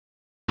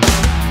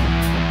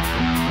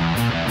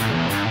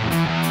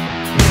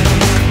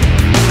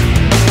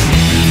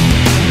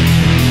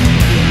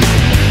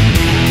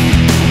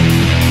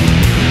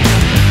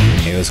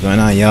going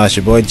on, y'all? It's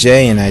your boy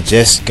Jay, and I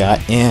just got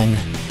in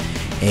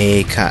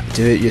a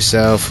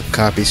do-it-yourself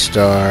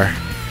Copystar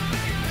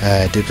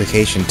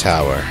duplication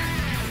tower.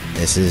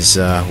 This is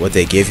what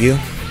they give you.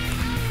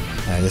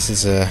 This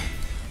is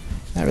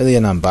not really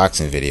an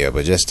unboxing video,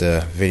 but just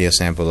a video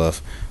sample of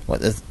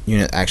what the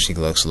unit actually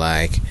looks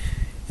like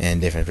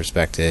in different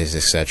perspectives,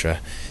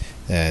 etc.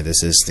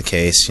 This is the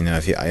case, you know,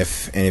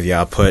 if any of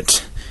y'all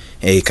put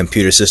a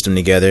computer system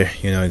together,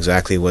 you know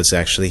exactly what's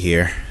actually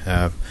here.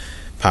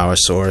 Power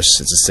source,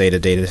 it's a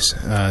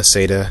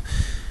SATA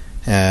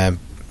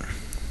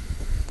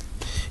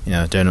you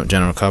know,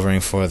 general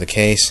covering for the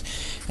case,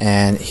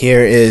 and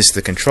here is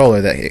the controller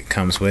that it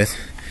comes with.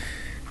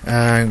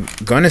 I'm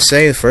going to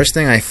say the first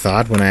thing I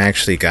thought when I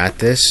actually got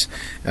this,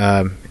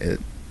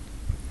 it's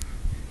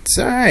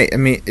alright. I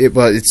mean,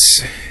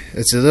 it's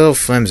a little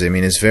flimsy. I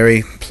mean, it's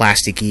very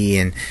plasticky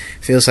and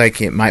feels like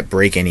it might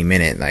break any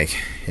minute. Like,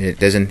 it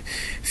doesn't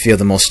feel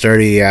the most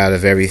sturdy out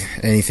of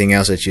anything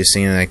else that you've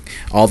seen. Like,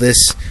 all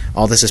this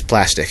is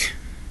plastic.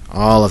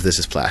 All of this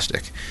is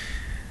plastic.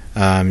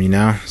 You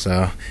know,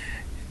 so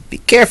be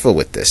careful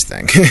with this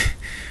thing.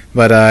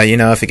 But you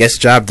know, if it gets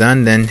the job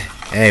done, then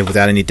hey,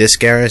 without any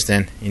disc errors,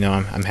 then you know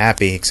I'm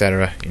happy,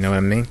 etc. You know what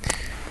I mean?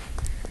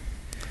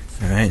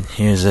 All right,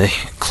 here's a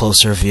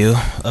closer view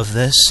of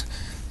this.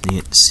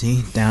 You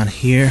see down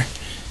here,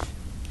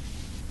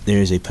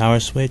 there is a power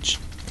switch,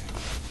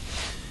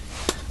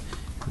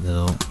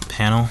 little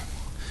panel,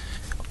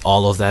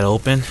 all of that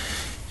open.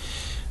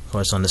 Of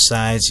course, on the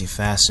sides you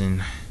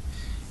fasten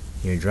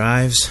your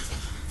drives.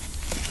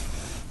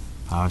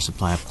 Power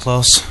supply up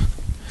close.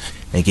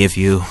 They give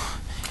you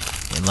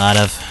a lot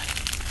of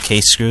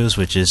case screws,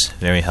 which is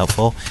very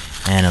helpful,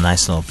 and a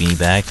nice little beanie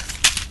bag.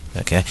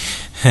 Okay.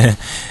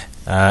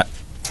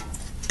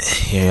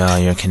 Here are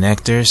your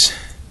connectors,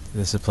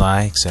 the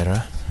supply,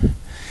 etc.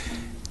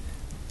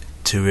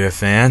 2 rear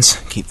fans,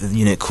 keep the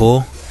unit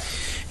cool.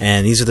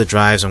 And these are the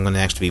drives I'm going to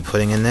actually be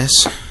putting in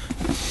this.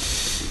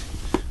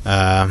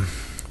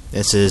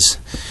 This is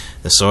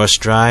the source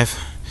drive.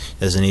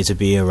 Doesn't need to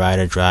be a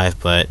writer drive,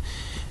 but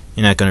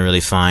you're not going to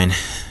really find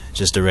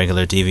just a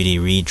regular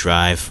DVD read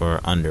drive for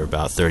under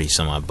about 30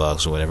 some odd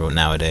bucks or whatever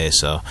nowadays.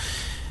 So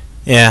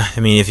yeah, I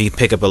mean, if you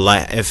pick up a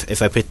light,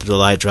 if I picked up the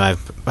light drive,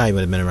 probably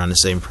would have been around the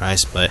same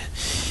price. But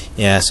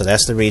yeah, so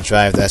that's the read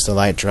drive, that's the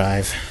light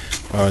drive,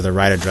 or the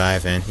writer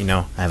drive, and you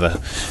know, I have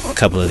a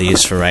couple of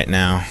these for right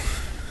now.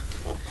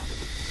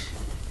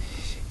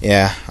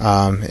 Yeah,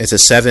 it's a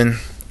 7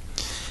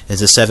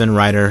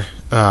 writer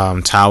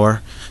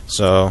tower,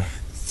 so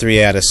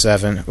 3 out of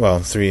 7. Well,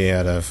 3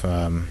 out of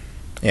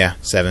yeah,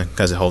 7,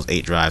 because it holds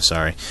 8 drives.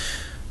 Sorry.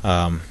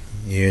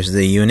 Here's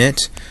the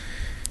unit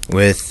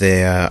with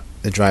the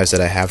drives that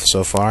I have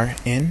so far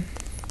in.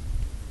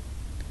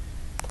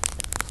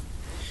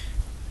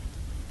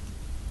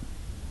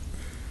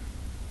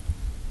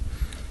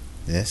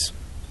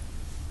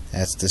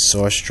 That's the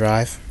source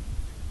drive,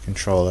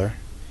 controller,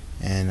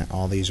 and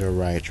all these are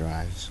write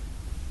drives.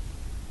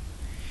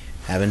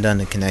 Haven't done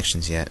the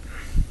connections yet.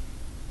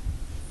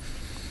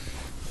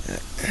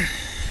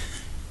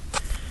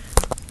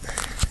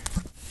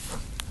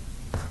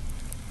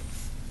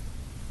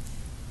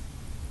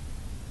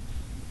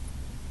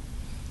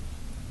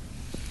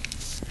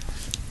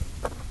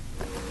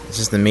 This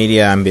is the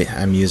media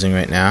I'm using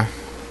right now.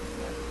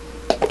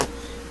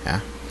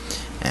 Yeah,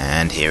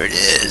 and here it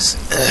is.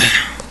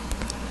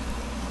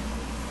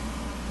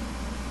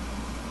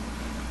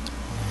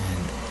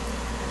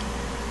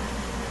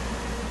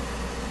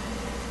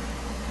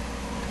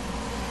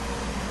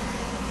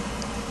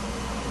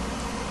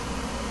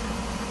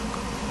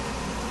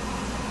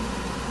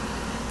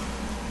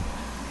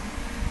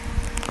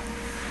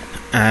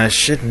 I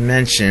should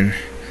mention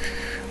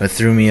what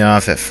threw me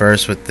off at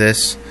first with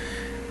this.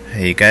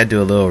 Hey, you gotta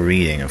do a little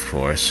reading, of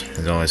course.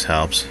 It always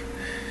helps.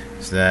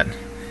 Is that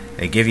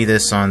they give you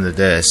this on the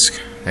disc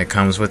that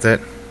comes with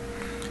it,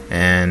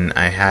 and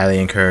I highly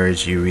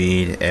encourage you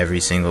read every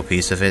single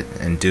piece of it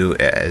and do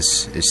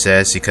as it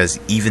says, because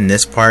even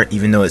this part,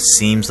 even though it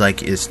seems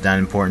like it's not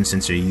important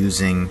since you're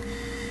using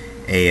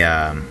a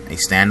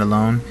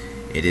standalone,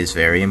 it is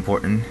very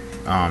important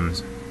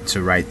to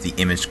write the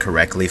image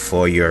correctly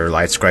for your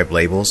light scribe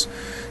labels.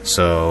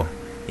 So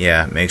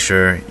yeah, make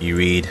sure you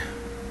read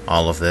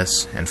all of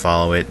this and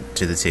follow it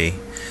to the T.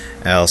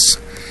 Else,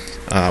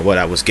 what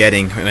I was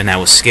getting, and I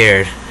was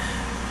scared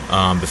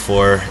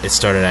before it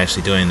started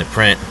actually doing the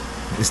print,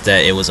 is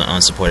that it was an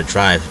unsupported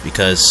drive,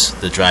 because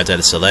the drive that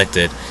is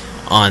selected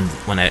on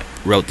when I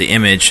wrote the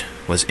image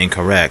was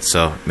incorrect.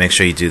 So make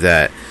sure you do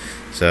that.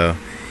 So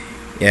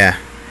yeah,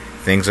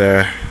 things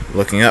are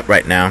looking up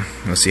right now.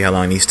 We'll see how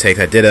long these take.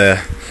 I did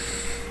a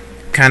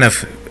kind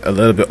of a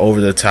little bit over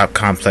the top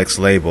complex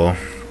label.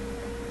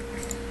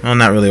 Well,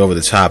 not really over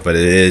the top, but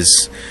it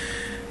is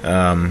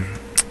a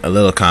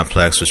little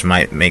complex, which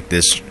might make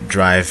this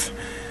drive,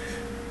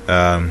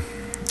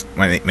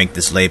 might make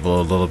this label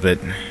a little bit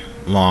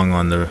long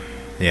on the,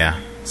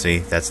 yeah, see,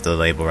 that's the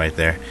label right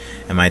there.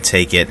 It might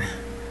take it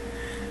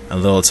a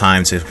little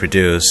time to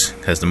produce,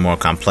 because the more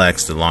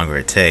complex, the longer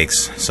it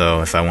takes.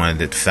 So if I wanted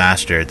it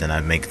faster, then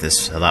I'd make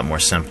this a lot more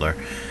simpler.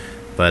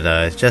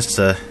 But just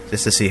to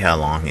see how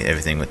long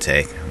everything would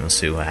take. We'll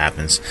see what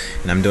happens.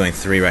 And I'm doing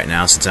 3 right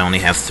now since I only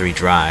have 3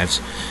 drives.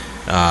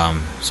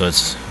 So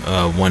it's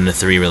a 1 to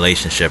 3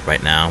 relationship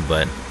right now,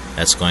 but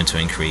that's going to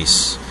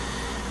increase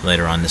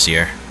later on this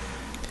year.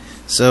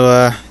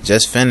 So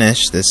just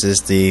finished. This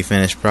is the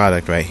finished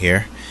product right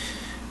here.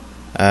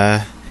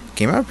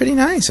 Came out pretty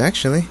nice,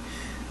 actually.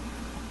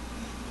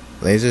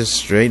 Laser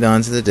straight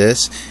onto the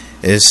disc.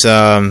 This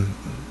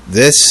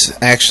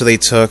actually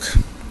took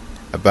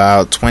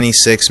about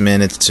 26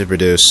 minutes to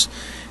produce,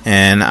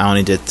 and I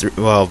only did 3.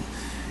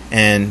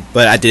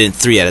 But I did it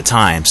 3 at a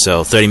time.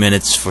 So 30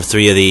 minutes for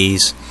 3 of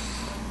these.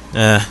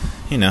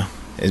 You know,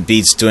 it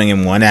beats doing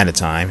them 1 at a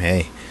time.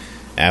 Hey,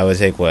 that would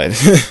take what?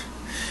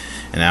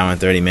 An hour and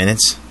 30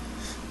 minutes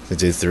to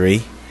do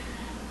 3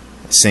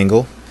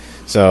 single.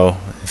 So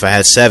if I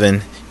had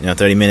 7,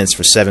 30 minutes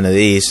for 7 of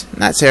these,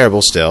 not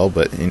terrible still,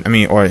 but I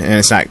mean, and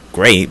it's not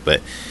great,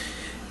 but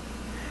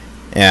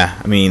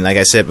yeah, I mean, like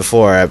I said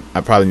before,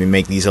 I'd probably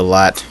make these a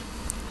lot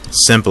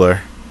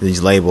simpler,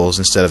 these labels,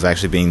 instead of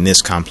actually being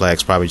this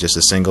complex. Probably just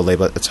a single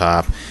label at the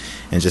top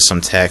and just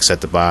some text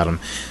at the bottom.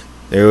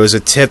 There was a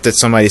tip that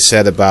somebody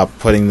said about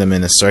putting them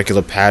in a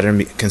circular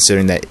pattern,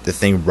 considering that the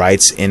thing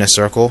writes in a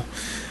circle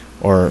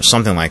or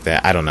something like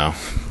that. I don't know.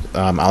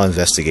 I'll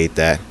investigate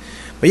that.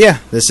 But yeah,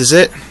 this is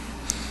it.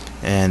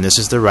 And this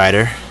is the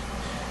writer.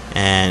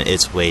 And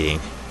it's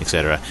waiting,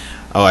 etc.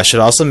 Oh, I should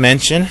also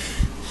mention,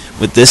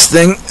 with this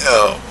thing,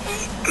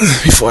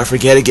 before I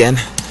forget again,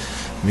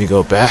 let me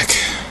go back.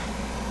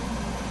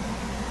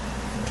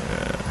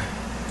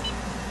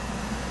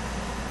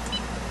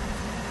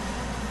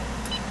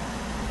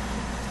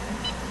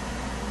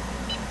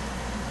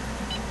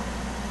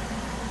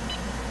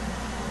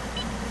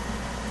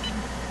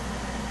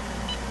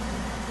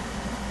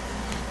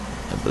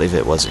 I believe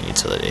it wasn't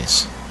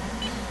utilities.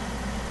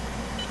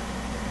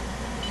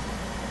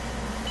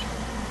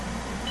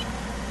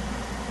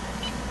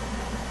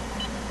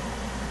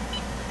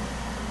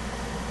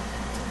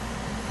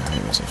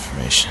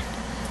 Information.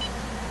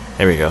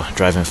 There we go.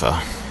 Drive info.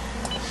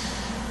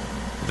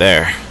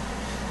 There.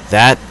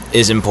 That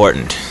is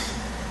important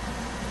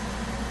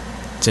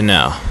to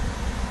know.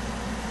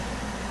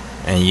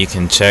 And you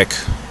can check.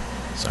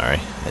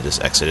 Sorry, I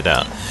just exited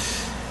out.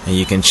 And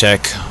you can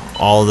check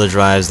all the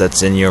drives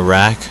that's in your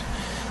rack.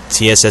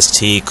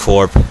 TSST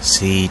Corp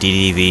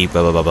CDDV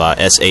blah blah blah blah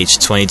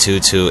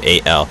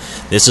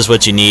SH222AL. This is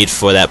what you need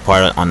for that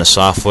part on the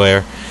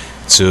software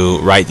to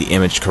write the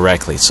image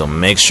correctly. So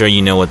make sure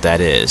you know what that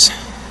is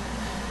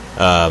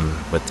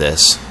with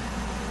this.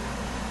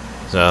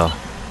 So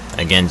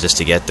again, just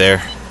to get there,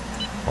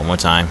 one more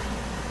time: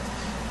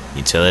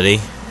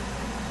 utility,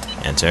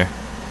 enter,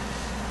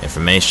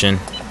 information,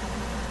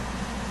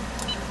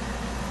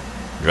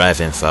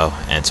 drive info,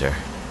 enter,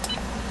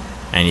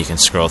 and you can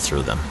scroll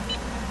through them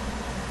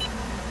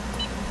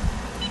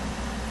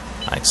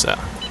like so.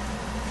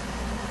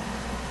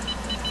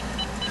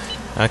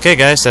 Okay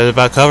guys, that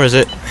about covers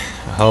it.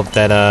 I hope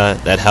that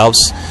that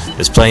helps.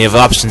 There's plenty of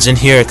options in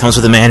here. It comes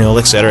with a manual,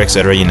 etc.,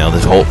 etc. You know, the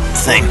whole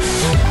thing.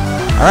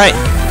 Alright,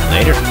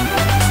 later.